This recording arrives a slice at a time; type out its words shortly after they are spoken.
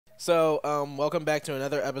So, welcome back to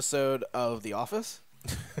another episode of The Office.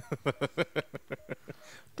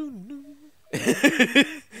 Then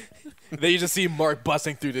you just see Mark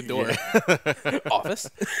busting through the door. Yeah.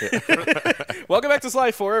 Office. Welcome back to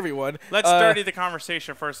Slide 4, everyone. Let's dirty the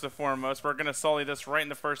conversation first and foremost. We're going to sully this right in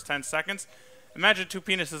the first 10 seconds. Imagine two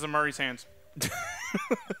penises in Murray's hands.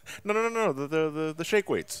 No. The shake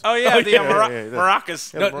weights. Oh, yeah,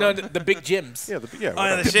 maracas. No, the big gyms. Yeah, the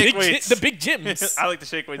shake weights. The big gyms. I like the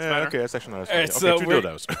shake weights better. Okay, that's actually not as All funny. right, Okay, two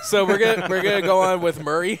dildos. So we're gonna go on with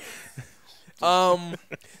Murray.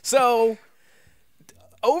 So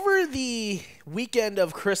over the weekend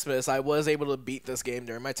of Christmas, I was able to beat this game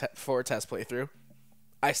during my test playthrough.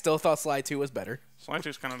 I still thought Slide 2 was better. Slide 2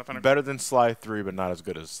 is kind of dependent. Better than Slide 3, but not as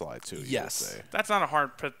good as Slide 2. Yes. That's not a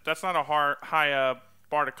high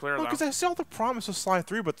bar to clear, though. Because I saw the promise of Slide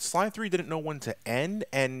 3, but Slide 3 didn't know when to end,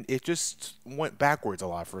 and it just went backwards a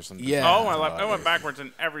lot for some. Yeah. It went backwards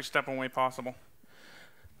in every step and way possible.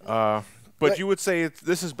 But you would say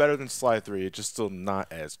this is better than Slide 3. It's just still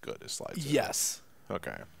not as good as Slide 2. Yes.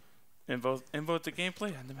 Okay. Invoke the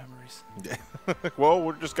gameplay and the memories. Well,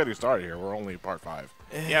 we're just getting started here. We're only part 5.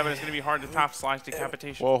 Yeah, but it's going to be hard to top Slide's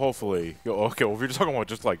decapitation. Well, hopefully. Okay, well, if you're just talking about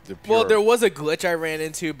just like the pure... Well, there was a glitch I ran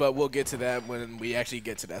into, but we'll get to that when we actually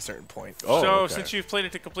get to that certain point. Oh, so, okay. Since you've played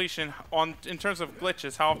it to completion, in terms of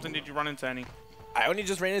glitches, how often did you run into any? I only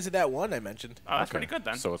just ran into that one I mentioned. Oh, that's pretty good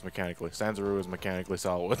then. So it's mechanically. Sanzaru is mechanically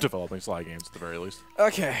solid with developing slide games at the very least.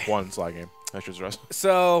 Okay. One slide game. I should stress.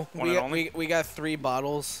 So we got 3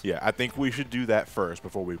 bottles. Yeah, I think we should do that first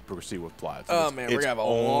before we proceed with plots. Oh man, we're gonna have a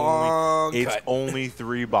long It's cut. only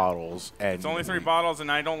 3 bottles, and it's only 3 bottles,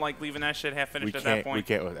 and I don't like leaving that shit half finished at that point. We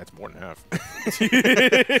can't. Oh, that's more than half.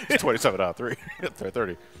 It's 27 out of 3.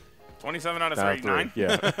 30. 27 out of 3. 9?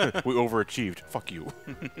 Yeah. We overachieved. Fuck you.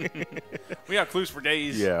 We got clues for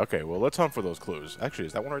days. Yeah, okay. Well, let's hunt for those clues. Actually,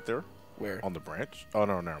 is that one right there? Where? On the branch? Oh,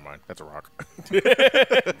 no, never mind. That's a rock.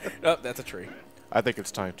 Oh, that's a tree. I think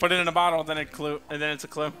it's time to... Put it in a bottle, then it's a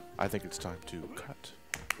clue. I think it's time to cut.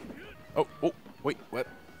 Oh, wait. What?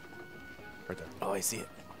 Right there. Oh, I see it.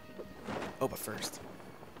 Oh, but first.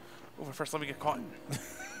 Oh, but first let me get caught.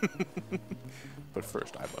 But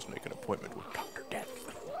first, I must make an appointment with Dr. Death.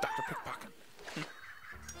 Dr. Pickpocket.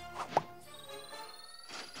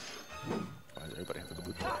 Why does everybody have the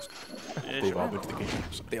blue mask? Yeah, They've all sure. been to the game.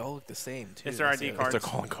 They all look the same, too. It's their ID It's cards. their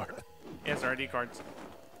calling card. Yeah, it's their ID cards.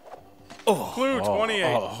 Oh. Clue 28.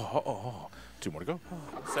 2 more to go.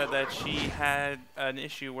 Said that she had an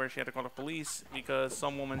issue where she had to call the police because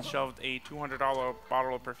some woman shoved a $200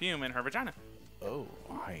 bottle of perfume in her vagina. Oh,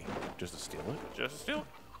 why? Just to steal it? Just to steal.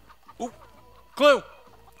 Ooh. Clue.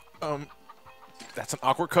 That's an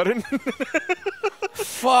awkward cut-in.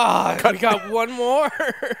 Fuck. We got one more.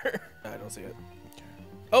 I don't see it.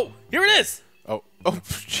 Oh, here it is. Oh,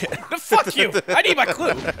 shit. Fuck you. I need my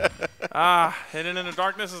clue. Hidden in the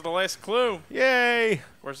darkness is the last clue. Yay.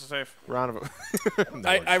 Where's the safe? Round of... No,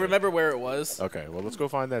 I remember where it was. Okay, well, let's go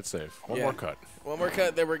find that safe. One more cut. One more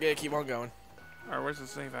cut, then we're going to keep on going. All right, where's the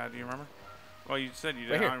safe at? Do you remember? Well, you said you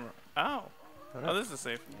did. Right here. I remember. Oh. Oh, this is the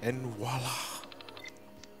safe. And voila.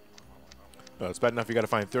 No, it's bad enough you got to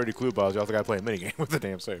find 30 clue balls. You also got to play a minigame with the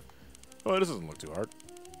damn safe. Oh, this doesn't look too hard.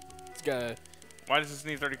 It's got to... Why does this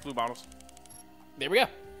need 30 clue bottles? There we go.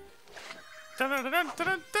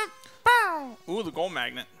 Bow! Ooh, the gold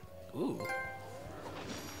magnet. Ooh.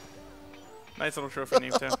 Nice little trophy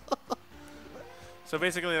name, too. So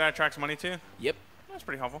basically that attracts money, too? Yep. That's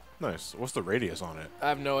pretty helpful. Nice. What's the radius on it? I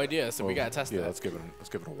have no idea, so we got to test yeah, that. let's give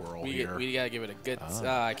it a whirl We here. got to give it a good...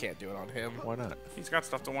 I can't do it on him. Why not? He's got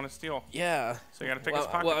stuff to want to steal. Yeah. So you got to pick his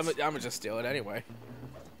pockets. Well, I'm going to just steal it anyway.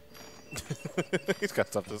 He's got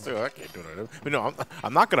stuff to steal. I can't do it on him. But no,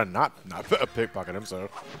 I'm not gonna not pickpocket him. So.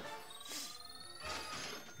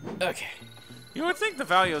 Okay. You would think the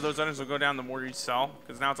value of those items will go down the more you sell,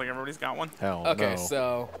 because now it's like everybody's got one. Hell Okay, no.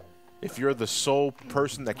 so... If you're the sole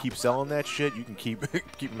person that keeps selling that shit, you can keep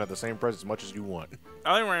them at the same price as much as you want.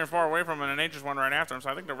 I think we're ran far away from it, and they just went right after him, so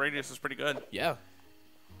I think the radius is pretty good. Yeah.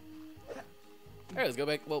 All right, let's go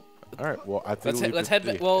back. Well... All right. Well, I think let's head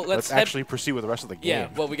back. Well, let's actually proceed with the rest of the game. Yeah.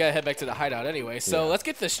 Well, we gotta head back to the hideout anyway. So Yeah. let's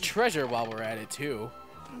get this treasure while we're at it too.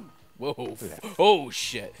 Whoa! Oh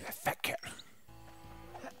shit! Fat cat.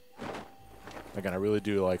 Again, I really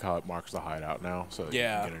do like how it marks the hideout now, so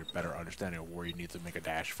Yeah. you can get a better understanding of where you need to make a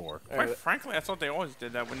dash for. All right, Quite frankly, I thought they always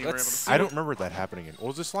did that when you were able to Let's- see I it. don't remember that happening in.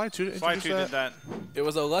 Was it Slide 2? Slide 2 did that. It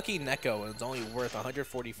was a lucky Neko, and it's only worth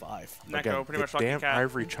 145. Neko, Again, pretty the much lucky damn cat.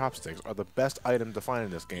 ivory chopsticks are the best item to find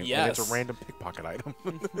in this game. And Yes. it's a random pickpocket item.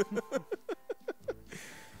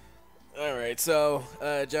 All right, so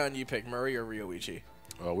John, you pick Murray or Ryoichi?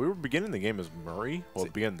 We were beginning the game as Murray. Well,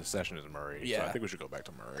 beginning the session as Murray. Yeah. So I think we should go back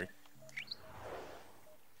to Murray.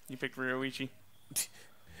 You picked Ryoichi.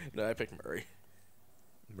 No, I picked Murray.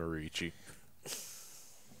 Muriichi.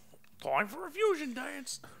 Time for a fusion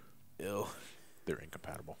dance. Ew. They're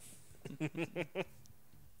incompatible.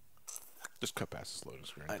 Just cut past this loading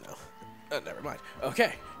screen. I know. Never mind.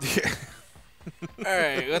 Okay. All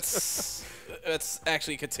right. Let's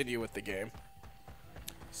actually continue with the game.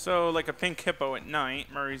 So, like a pink hippo at night,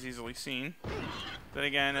 Murray's easily seen. Then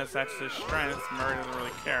again, as that's his strength, Murray doesn't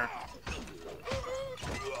really care.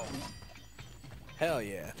 Hell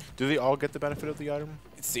yeah. Do they all get the benefit of the item?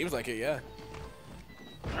 It seems like it, yeah.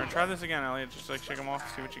 All right, try this again, Elliot. Just like shake them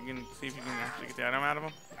off, see what you can, see if you can actually get the item out of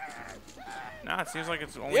them. Nah, it seems like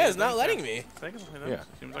it's only. Yeah, it's not letting me. I think it's only them. Yeah.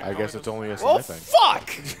 Seems like I guess it's only a Well, thing.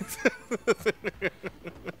 fuck!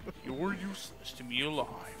 You're useless to me alive.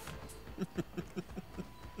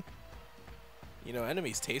 You know,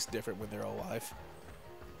 enemies taste different when they're alive.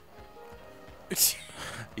 He's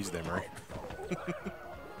there, Murray.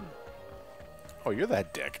 Oh, you're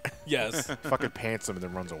that dick. Yes. Fucking pants him and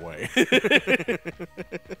then runs away. How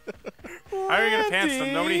are you gonna pants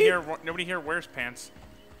them? Nobody here wears pants.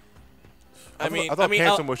 I thought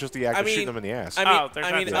pants him was just the act of I mean- shooting them in the ass. I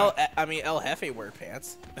there's mean, El Jefe wear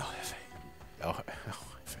pants.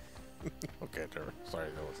 Okay, Trevor. Sorry,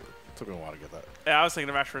 took me a while to get that. Yeah, I was thinking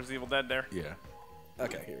of Ash vs. Evil Dead there. Yeah.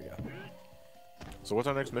 Okay, here we go. So what's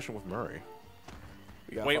our next mission with Murray?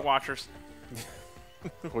 We got Weight Watchers.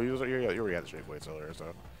 Well, you already had the shake weights earlier,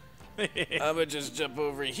 so. I'm gonna just jump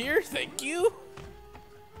over here. Thank you.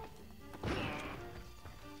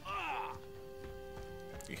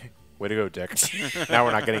 Way to go, Dick. Now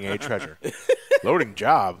we're not getting any treasure. Loading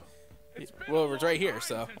job. Well, it's right here,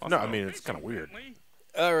 so. No, I mean, it's kind of weird.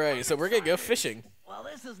 All right, so we're gonna go fishing. Well,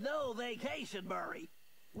 this is no vacation, Murray.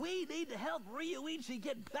 We need to help Ryoichi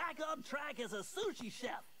get back on track as a sushi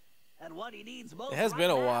chef. And what he needs most It has been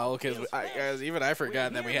a right now while because is even I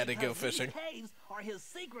forgot We're that we here had to go because these fishing. caves are his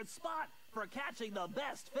secret spot for catching the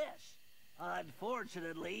best fish.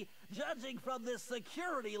 Unfortunately, judging from this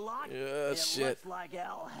security lock, it shit. looks like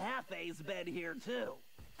El Jefe's been here too.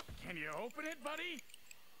 Can you open it, buddy?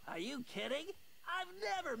 Are you kidding? I've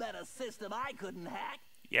never met a system I couldn't hack.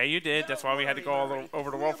 Yeah, you did. That's why we had to go all over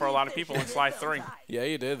the world for a lot of people in Slide 3. Yeah,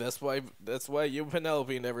 you did. That's why you and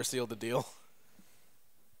Penelope never sealed the deal.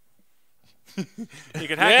 You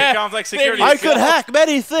could hack Yeah, the complex security. I could hack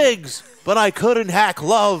many things, but I couldn't hack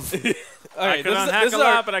love. All right, could unhack a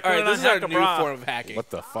lot, but I couldn't this is our unhack a new bra. form of hacking. What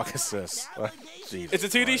the fuck is this? Jesus It's a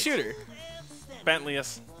 2D Christ. shooter.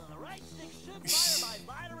 Bentleyus.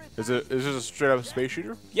 Is it a straight up space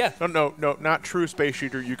shooter? Yeah. No, not true space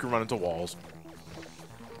shooter. You can run into walls.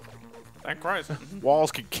 Thank Christ.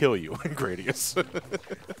 Walls can kill you in Gradius.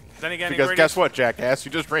 Then again, Because in guess Gradius, what, jackass?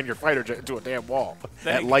 You just ran your fighter jet into a damn wall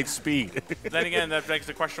at light speed. then again, that begs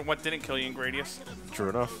the question: what didn't kill you in Gradius? True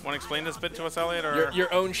enough. Want to explain this bit to us, Elliot? Or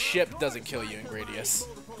Your own ship doesn't kill you in Gradius.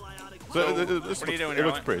 So, what are you doing It here,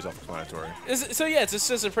 looks Elliot? pretty self-explanatory. So yeah, it's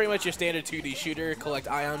just pretty much your standard 2D shooter. Collect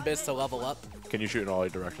ion bits to level up. Can you shoot in all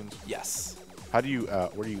 8 directions? Yes. How do you?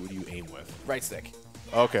 What do you aim with? Right stick.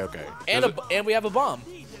 Okay. And we have a bomb.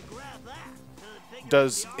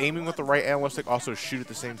 Does aiming with the right analog stick also shoot at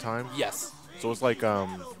the same time? Yes. So it's like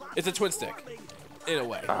It's a twin stick, in a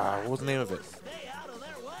way. what was the name of it?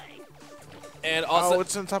 And also,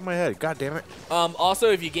 it's on top of my head. God damn it.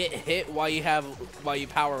 also if you get hit while you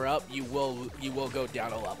power up, you will go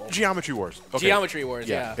down a level. Geometry Wars. Okay. Geometry Wars,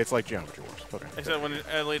 yeah. It's like Geometry Wars. Okay. Except when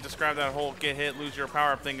Elliot described that whole get hit, lose your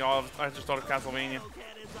power up thing, I just thought of Castlevania.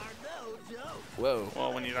 Whoa.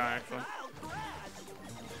 Well, when you die, actually.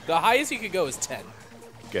 The highest you could go is 10.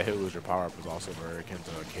 Get hit, lose your power up is also very akin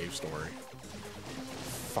to a cave story.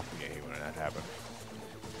 Fucking hate when that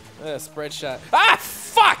happened. Spread shot. Ah,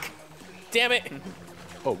 fuck! Damn it.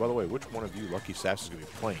 Oh, by the way, which one of you lucky saps is going to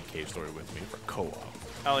be playing Cave Story with me for co-op?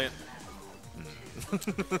 Elliot.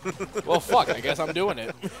 Well, fuck, I guess I'm doing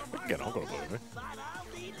it. Get Uncle to play with me.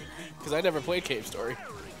 Because I never played Cave Story.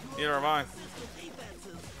 Neither have I.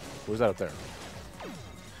 What's that up there?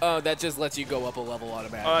 That just lets you go up a level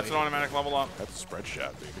automatically. Oh, that's an automatic level up. That's a spread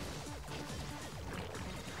shot, baby.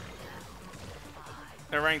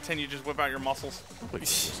 At rank 10, you just whip out your muscles. Please do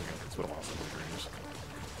this again. It's been a while since we played this.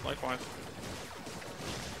 Likewise.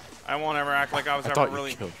 I won't ever act like I was I ever thought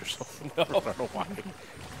really you killed yourself. No. I don't know why.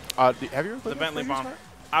 Have you ever played the Bentley Previous bomb. Night?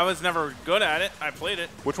 I was never good at it. I played it.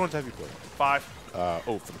 Which ones have you played? 5.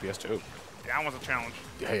 For the PS2. That was a challenge.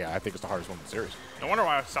 Yeah, I think it's the hardest one in the series. No wonder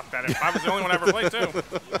why I sucked at it. I was the only one I ever played, too.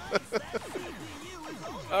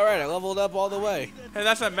 All right, I leveled up all the way. Hey,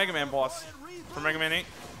 that's that Mega Man boss from Mega Man 8.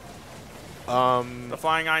 The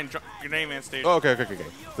Flying Iron Grenade Man stage. Oh, okay.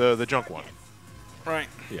 The junk one. Right.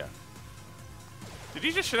 Yeah. Did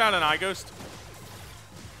he just shit out an eye ghost?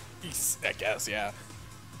 I guess, yeah.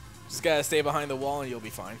 Just gotta stay behind the wall and you'll be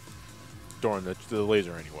fine. During the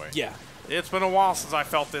laser anyway. Yeah. It's been a while since I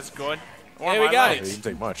felt this good. Or Hey, we my got legs. It didn't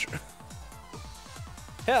take much.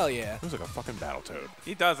 Hell yeah. It was like a fucking Battletoad.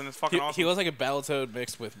 He does, and it's fucking awesome. He looks like a Battletoad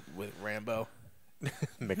mixed with Rambo.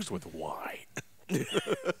 Mixed with Y.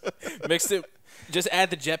 Mixed it. Just add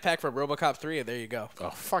the jetpack from RoboCop 3 and there you go.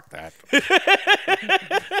 Oh, fuck that.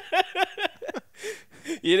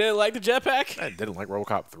 You didn't like the jetpack? I didn't like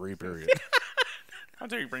RoboCop 3, period. How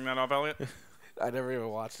dare you bring that up, Elliot? I never even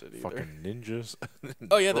watched it either. Fucking ninjas.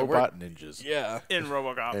 Oh, yeah, there were- Robot ninjas. Yeah. In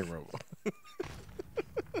RoboCop. And Robo.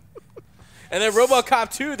 And then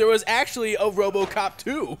RoboCop 2, there was actually a RoboCop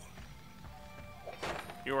 2.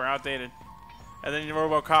 You were outdated. And then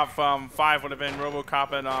RoboCop 5 would have been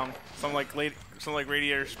RoboCop at some like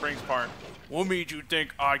Radiator Springs Park. What made you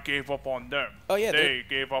think I gave up on them? Oh, yeah, they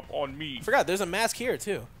gave up on me. Forgot, there's a mask here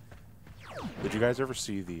too. Did you guys ever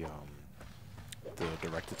see the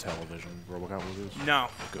direct-to-television RoboCop movies? No.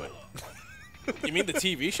 Good. You mean the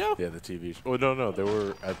TV show? Yeah, the TV. Oh no, they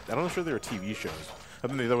were. I'm not sure they were TV shows. I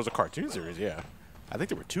mean, there was a cartoon series. Yeah, I think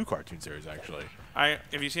there were 2 cartoon series actually. Have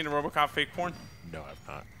you seen the RoboCop fake porn? No, I've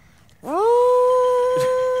not.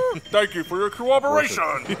 Thank you for your cooperation.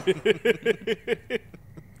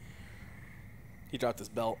 He dropped his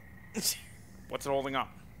belt. What's it holding up?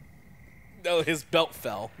 No, his belt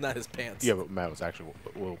fell, not his pants. Yeah, but Matt was actually.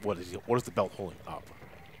 Well, what is the belt holding up?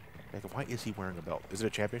 Like, why is he wearing a belt? Is it a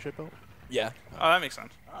championship belt? Yeah. Oh, that makes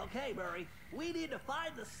sense. Okay, Murray, we need to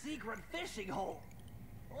find the secret fishing hole.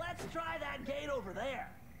 Let's try that gate over there.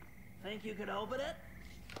 Think you can open it?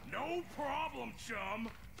 No problem, chum.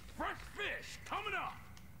 Fresh fish coming up.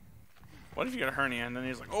 What if you get a hernia and then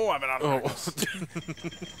he's like, oh, I've been out of practice.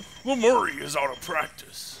 Well, Murray is out of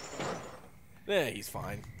practice. Yeah, he's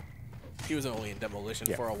fine. He was only in demolition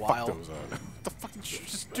Yeah, for a fuck while. those, what the fuck did you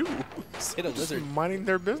just do? Just hit a Just lizard. minding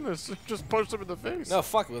their business. Just punched them in the face. No,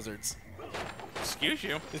 fuck lizards. Excuse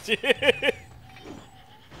you.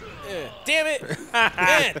 Damn it!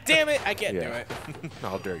 Damn it! I can't do Yeah. it.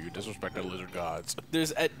 How dare you disrespect the lizard gods?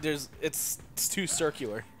 It's too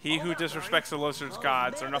circular. He who disrespects the lizard's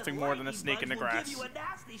gods are nothing more than a snake in the Will give grass. you a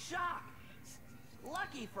nasty shock.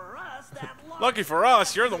 Lucky for us, that Lucky for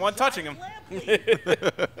us, you're the one touching him. Hitting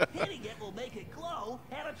it will make it glow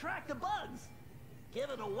and attract the bugs. Give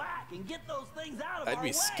it a whack and get those things out of our I'd be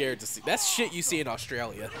way. scared to see. That's shit you see in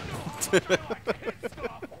Australia.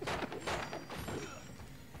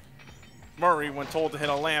 Murray, when told to hit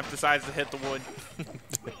a lamp, decides to hit the wood.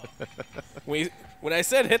 When I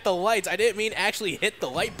said hit the lights, I didn't mean actually hit the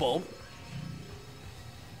light bulb.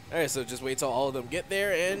 Alright, so just wait till all of them get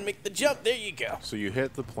there and make the jump. There you go. So you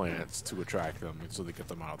hit the plants to attract them, and so they get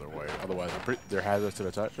them out of their way. Otherwise, they're hazardous to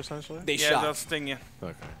the touch, essentially. They Yeah, they'll shot. sting you.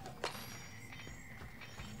 Okay.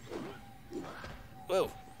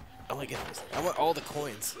 Whoa. I want to get this. I want all the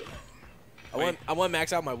coins. I want to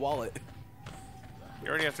max out my wallet. You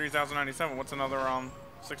already have 3,097. What's another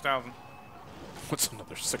 6,000? What's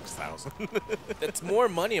another 6,000? That's more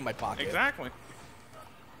money in my pocket. Exactly.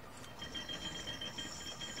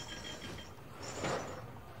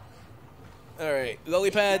 Alright,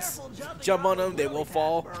 lily pads. Jump on them. They will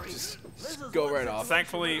fall. Just go right off.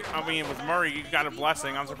 Thankfully, I mean, with Murray, you got a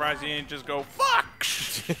blessing. I'm surprised he didn't just go, fuck!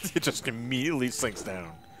 It just immediately sinks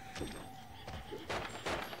down.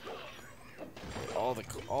 All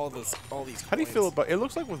these. How do you feel about? It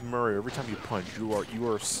looks like with Murray, every time you punch,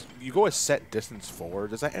 you go a set distance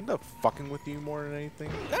forward. Does that end up fucking with you more than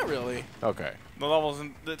anything? Not really. Okay. The levels,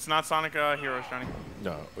 it's not Sonic Heroes, Johnny.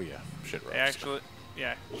 No. Oh yeah. Shit rocks. Actually,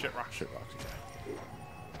 yeah, shit rock. Shit rocks.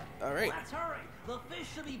 Yeah. All right. Let's hurry. The fish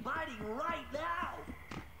should be biting right now.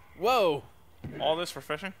 Whoa. All this for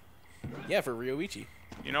fishing? Yeah, for Ryoichi.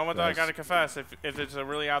 You know what, though? I gotta confess, if it's a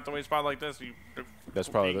really out the way spot like this, That's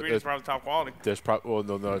the probably ingredients probably top quality. There's probably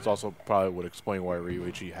no. It's also probably would explain why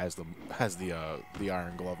Ryuichi has the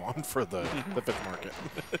iron glove on for the fish market.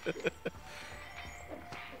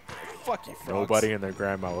 Fuck you, frogs. Nobody and their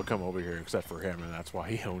grandma would come over here except for him, and that's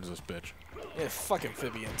why he owns this bitch. Yeah, fuck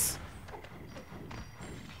amphibians.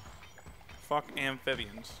 Fuck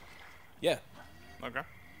amphibians. Yeah. Okay.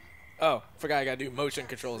 Oh, forgot I gotta do motion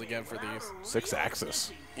controls again for these.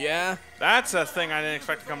 6-axis. Yeah. That's a thing I didn't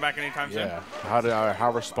expect to come back anytime soon. Yeah.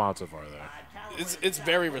 How responsive are they? It's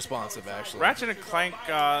very responsive, actually. Ratchet and Clank,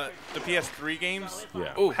 the PS3 games,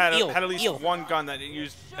 Yeah. Ooh, had eel, at least eel. one gun that it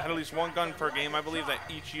used. Had at least one gun per game, I believe, that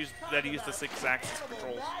used the 6-axis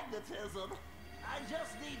controls. Magnetism. I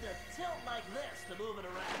just need to tilt like this to move it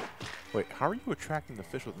around. Wait, how are you attracting the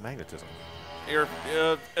fish with magnetism?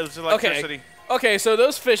 It's electricity. Okay, so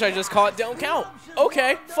those fish I just caught don't count.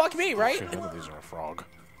 Okay, fuck me, right? Shit, none of these are a frog.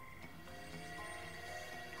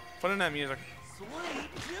 Put in that music.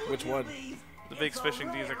 Sweet. Which one? The big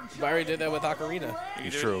fishing music. I already did that with Ocarina.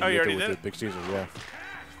 It's did? true. Oh, you already with did the it? Big Caesar, yeah.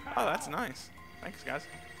 Oh, that's nice. Thanks, guys.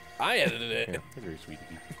 I edited it. Yeah, they're very sweet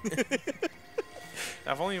of you.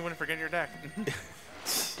 If only you wouldn't forget your deck.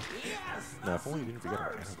 Yes. No, if only you didn't forget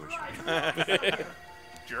our anniversary.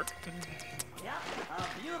 Jerk. Yep, a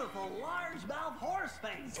beautiful largemouth horse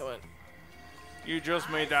face. Come on. You just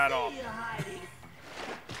made that up. See you hiding.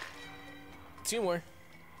 2 more.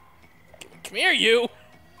 Come here, you.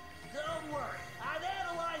 Don't worry, I've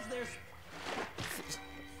analyzed their.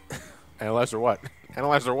 Analyze or what?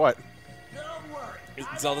 Analyze or what? Don't worry.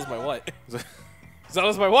 Zelda's my what?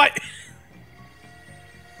 Zelda's my what?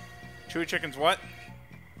 Chewy chicken's what?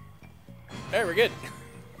 Hey, we're good.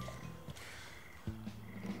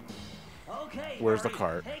 Okay. Where's the Murray,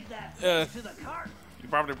 cart? Take that Uh, fish to the cart. You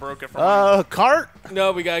probably broke it from Cart?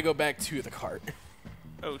 No, we gotta go back to the cart.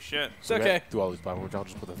 Oh, shit. It's okay. Do all these platforms. I'll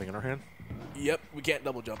just put the thing in our hand. Yep, we can't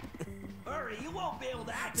double jump. Murray, you won't be able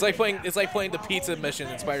to activate It's like playing. that It's like thing playing the while pizza holding the mission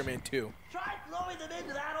in fish. Spider-Man 2. Try throwing them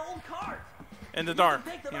into that old cart. In the dark.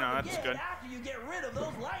 Pick them You know, up that's again good. after you get rid of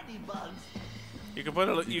those lightning bugs. You can put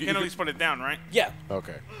it. You can at least put it down, right? Yeah.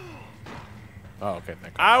 Okay. Oh, okay.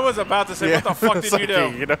 Thank I was about to say, what the fuck It's did you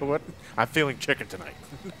okay, do? You know what? I'm feeling chicken tonight.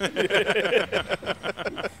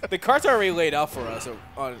 The cart's already laid out for us.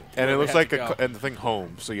 On And where it we looks have like to go. and the thing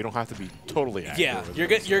home, so you don't have to be totally accurate. Yeah, with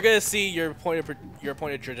you're it. you're gonna see your point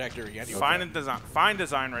of trajectory. Anyway. Fine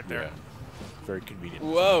design right there. Yeah. Very convenient.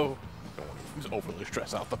 Whoa. Don't want to overly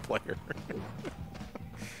stress out the player.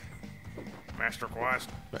 Master Quest.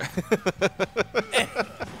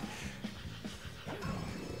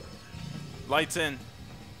 Lights in.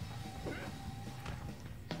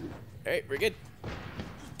 All right, we're good.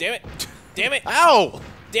 Damn it! Damn it! Ow!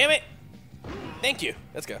 Damn it! Thank you.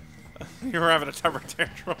 Let's go. You were having a temper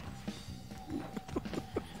tantrum.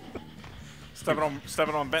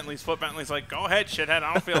 stepping on Bentley's foot. Bentley's like, go ahead, shithead.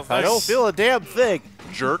 I don't feel a thing. I don't feel a damn thing,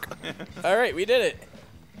 jerk. All right, we did it.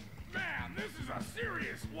 Man, this is a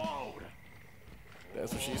serious load.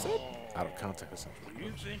 That's what she said. Out of context.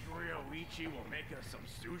 You think Ryoichi will make us some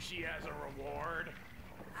sushi as a reward?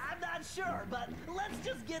 I'm not sure, but let's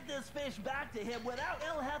just get this fish back to him without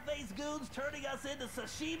El Jefe's goons turning us into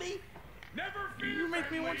sashimi. Never fear, You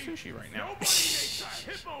make me want Bentley. sushi right now. Nobody makes a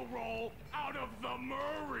hippo roll out of the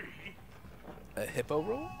Murray. A hippo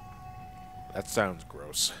roll? That sounds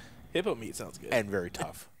gross Hippo meat sounds good. and very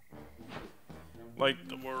tough. Like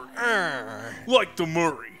the Murray. Like the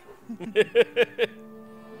Murray.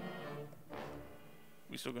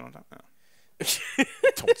 We still good on time now.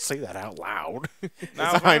 Don't say that out loud.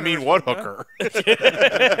 Now, I mean, what hooker?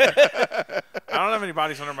 I don't have any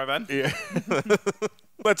bodies under my bed. Yeah.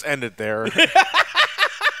 Let's end it there.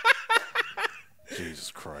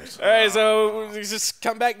 Jesus Christ. All right, so we just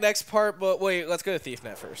come back next part. But wait, let's go to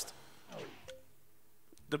ThiefNet first.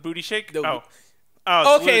 The booty shake? No. Oh.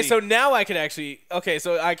 Oh, it's Okay, Ludi. so now I can actually. Okay,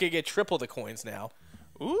 so I can get triple the coins now.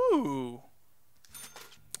 Ooh.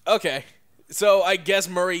 Okay, so I guess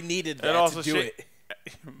Murray needed that also to do it.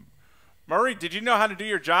 Murray, did you know how to do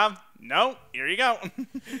your job? No. Here you go. All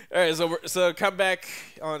right, so come back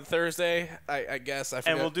on Thursday. I guess I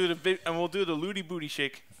forgot. and we'll do the Ludi booty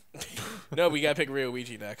shake. No, we gotta pick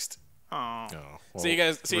Ryoichi next. Oh. No. See you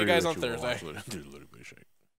guys on Ryoichi will Thursday. watch Little Booty Shake.